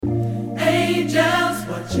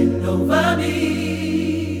watching over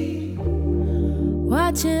me.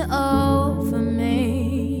 Watching over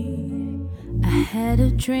me. I had a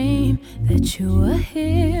dream that you were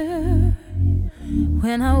here.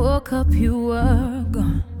 When I woke up, you were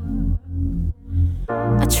gone.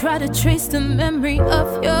 I try to trace the memory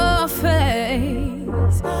of your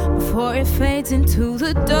face before it fades into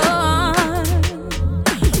the dawn.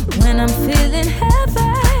 When I'm feeling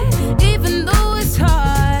heavy, even though it's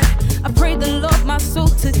hard, I pray the Lord my soul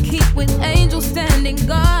to keep with angels standing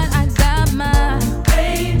guard. I got my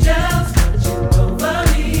angels watching over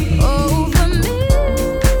me. Over me.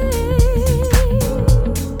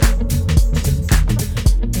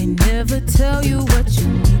 They never tell you what you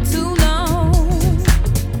need to know.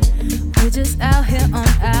 We're just out here on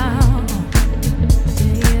our own.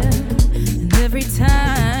 Yeah. And every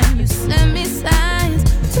time you send me signs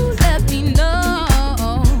to let me know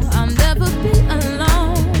I'll never be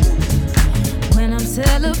alone. When I'm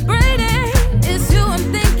celebrating, it's you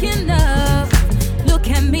I'm thinking of. Look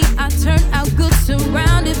at me, I turn out good,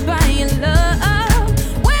 surrounded by your love.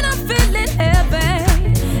 When I'm feeling heavy,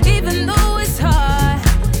 even though it's hard,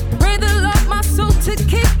 pray the Lord my soul to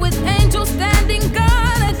keep with angels standing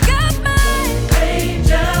guard. I got my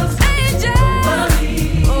angels over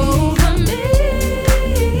me.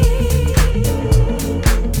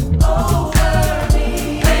 Over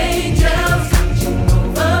me. Angels watching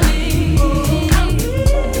over me.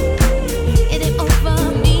 It ain't over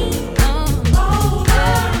me.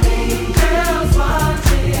 Over me. Angels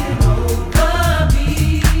watching over me.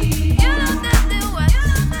 You know that they watch.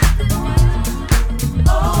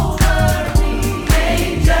 Over me.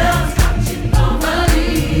 Angels watching over me.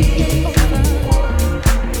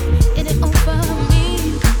 It ain't over me.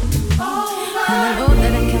 And I know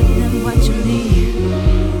that I got them watching me.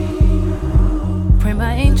 Pray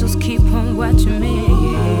my angels keep on watching me.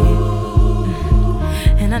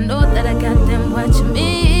 And I know that I got them watching me.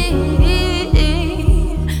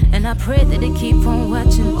 And I pray that they keep on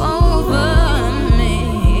watching over me.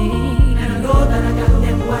 And I know that I got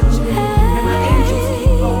them watching me. And my angels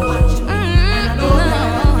keep on watching me. And I know that I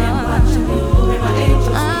got them watching me. And my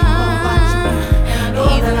angels keep on watching me. And I know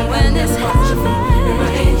Even that I when got it's them watching me. And my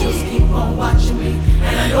angels keep on watching me.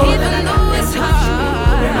 And I know that I got them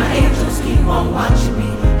watching me. And my angels keep on watching me.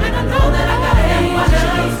 And I know that I got them watching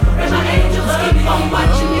me. And my angels keep on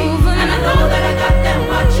watching me. And I know that I got them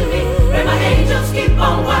watching me. And my angels keep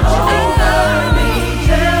on watching me. Over me.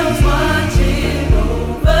 Angels watching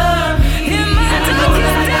over me. And I know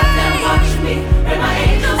that I got them watching me. And my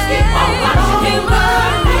angels keep on watching me.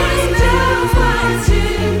 Angels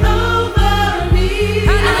watching over me.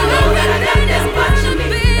 And I know that I got them watching me.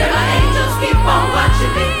 And my angels keep on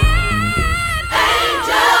watching me.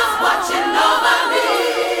 Angels watching over me.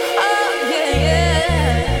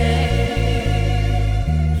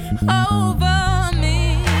 Over me.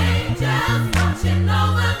 Angels watching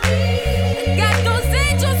over me. Got those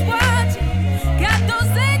angels watching. Got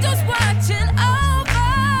those angels watching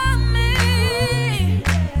over me.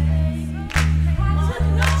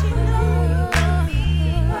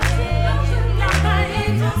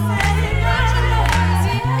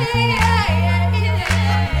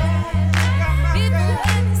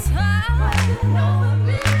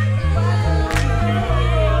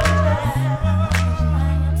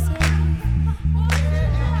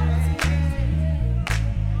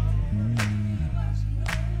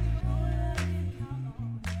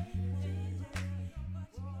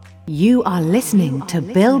 You are listening to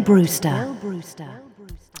Bill Brewster.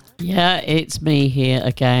 Yeah, it's me here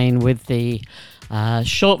again with the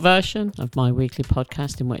short version of my weekly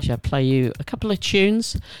podcast in which I play you a couple of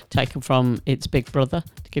tunes taken from It's Big Brother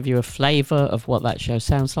to give you a flavour of what that show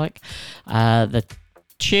sounds like. The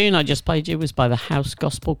tune I just played you was by the House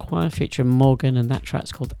Gospel Choir featuring Morgan, and that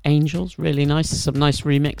track's called Angels. Really nice. There's some nice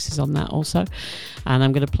remixes on that also. And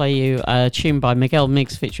I'm going to play you a tune by Miguel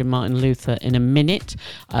Miggs featuring Martin Luther in a minute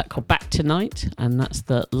called Back Tonight, and that's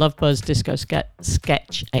the Love Buzz Disco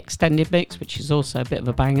Sketch Extended Mix, which is also a bit of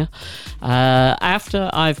a banger. After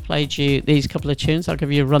I've played you these couple of tunes, I'll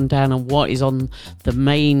give you a rundown on what is on the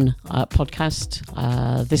main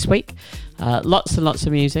podcast this week. Lots and lots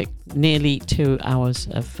of music, nearly 2 hours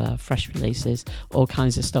of fresh releases, all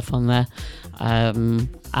kinds of stuff on there.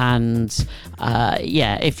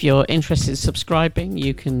 If you're interested in subscribing,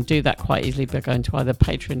 you can do that quite easily by going to either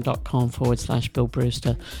patreon.com/Bill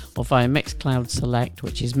Brewster or via Mixcloud Select,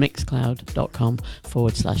 which is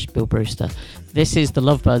mixcloud.com/Bill Brewster. This is the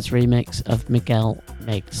Love Birds remix of Miguel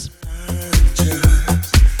Miggs.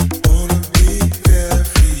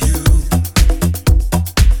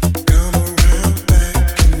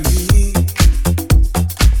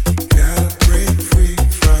 Free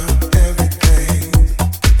from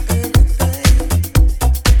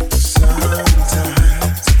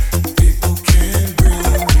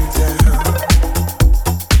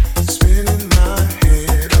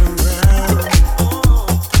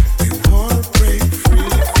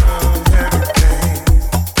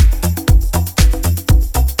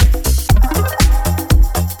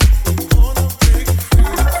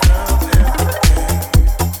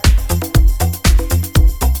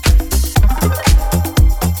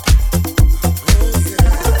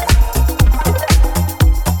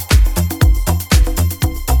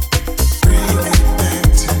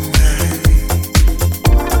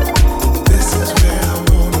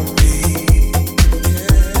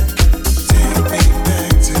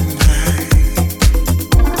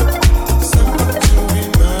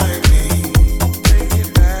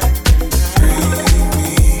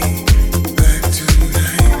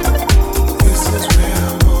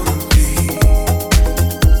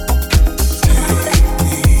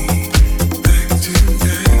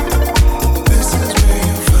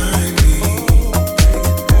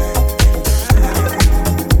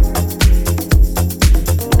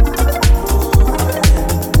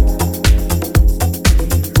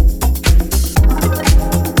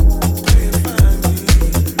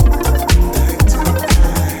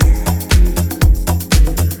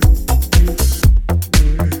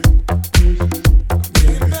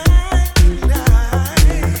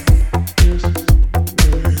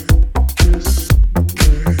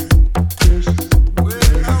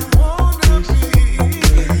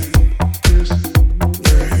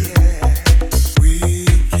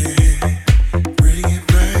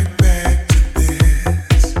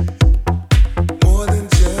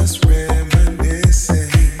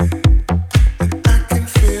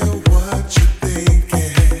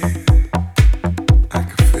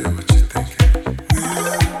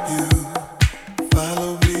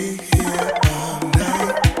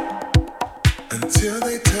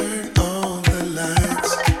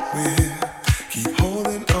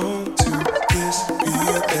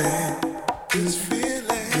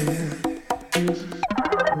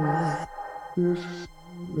Holding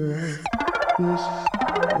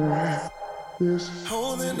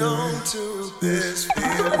on to this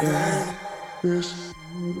feeling.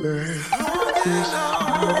 Holding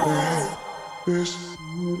on.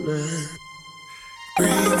 Bring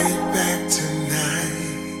it back tonight.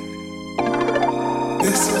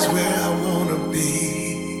 This is where I wanna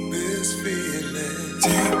be. This feeling.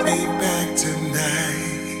 Take me back tonight.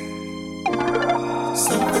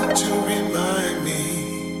 Something to remind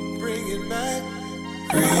me. Bring it back.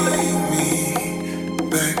 Bring me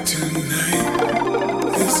back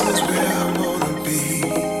tonight. This is where I wanna be.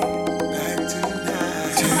 Back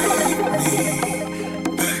tonight. Take me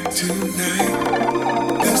back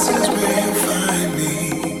tonight. This is where you find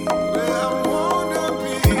me. Where I wanna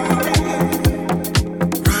be.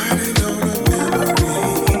 Riding on a memory.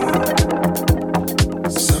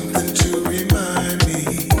 Something to remind me.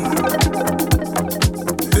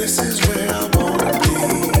 This is where I wanna be.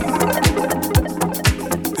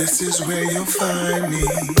 This is where you'll find me.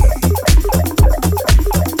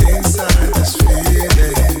 Inside this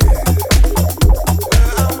feeling.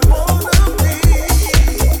 Where I wanna be.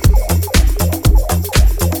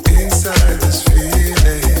 Inside this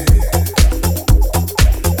feeling.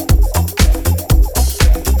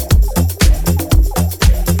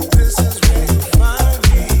 This is where you find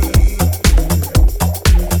me.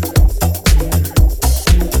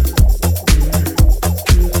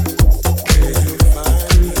 Where you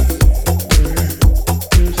find me.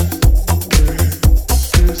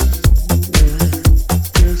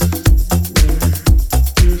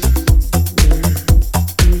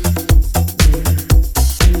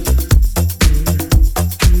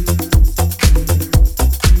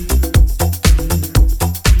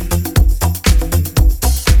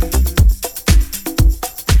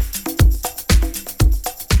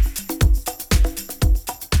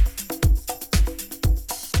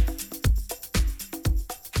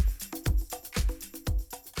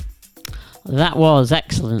 That was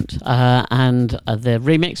excellent. And the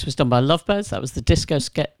remix was done by Lovebirds. That was the Disco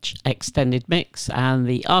Sketch extended mix. And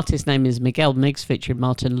the artist's name is Miguel Miggs, featuring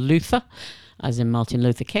Martin Luther, as in Martin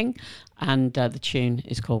Luther King. And the tune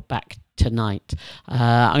is called Back Tonight.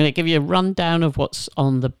 I'm going to give you a rundown of what's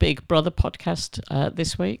on the Big Brother podcast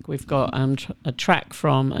this week. We've got a track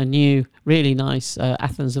from a new, really nice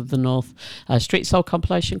Athens of the North street soul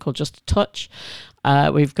compilation called Just a Touch.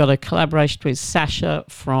 We've got a collaboration with Sasha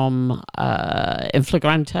from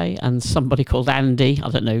Inflagrante and somebody called Andy. I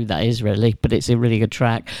don't know who that is really, but it's a really good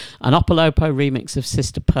track. An Opolopo remix of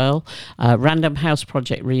Sister Pearl. Random House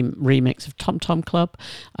Project remix of Tom Tom Club.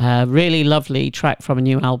 Really lovely track from a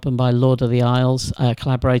new album by Lord of the Isles,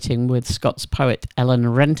 collaborating with Scots poet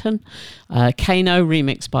Ellen Renton. Kano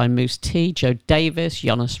remix by Moose T. Joe Davis,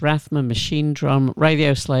 Jonas Rathman, Machine Drum.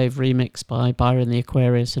 Radio Slave remix by Byron the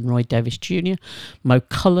Aquarius and Roy Davis Jr. Mo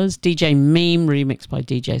Colours, DJ Meme remixed by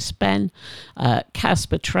DJ Spen,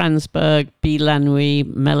 Casper Transberg, B. Lanui,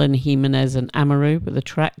 Melon Jimenez and Amaru with a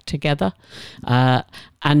track together,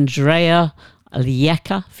 Andrea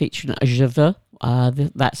Lieka featuring Je Veux.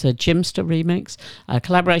 That's a Jimster remix, a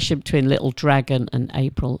collaboration between Little Dragon and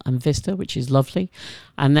April and Vista, which is lovely.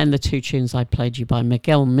 And then the two tunes I played you by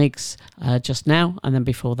Miguel Miggs just now, and then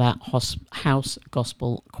before that House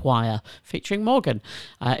Gospel Choir featuring Morgan.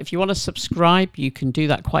 If you want to subscribe, you can do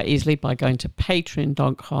that quite easily by going to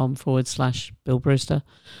patreon.com/Bill Brewster,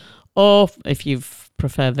 or if you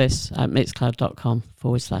prefer this,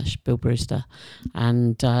 mixcloud.com/Bill Brewster.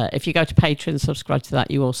 And if you go to Patreon, subscribe to that,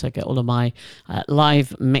 you also get all of my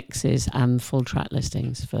live mixes and full track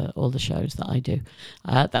listings for all the shows that I do.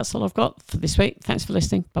 That's all I've got for this week. Thanks for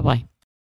listening. Bye bye.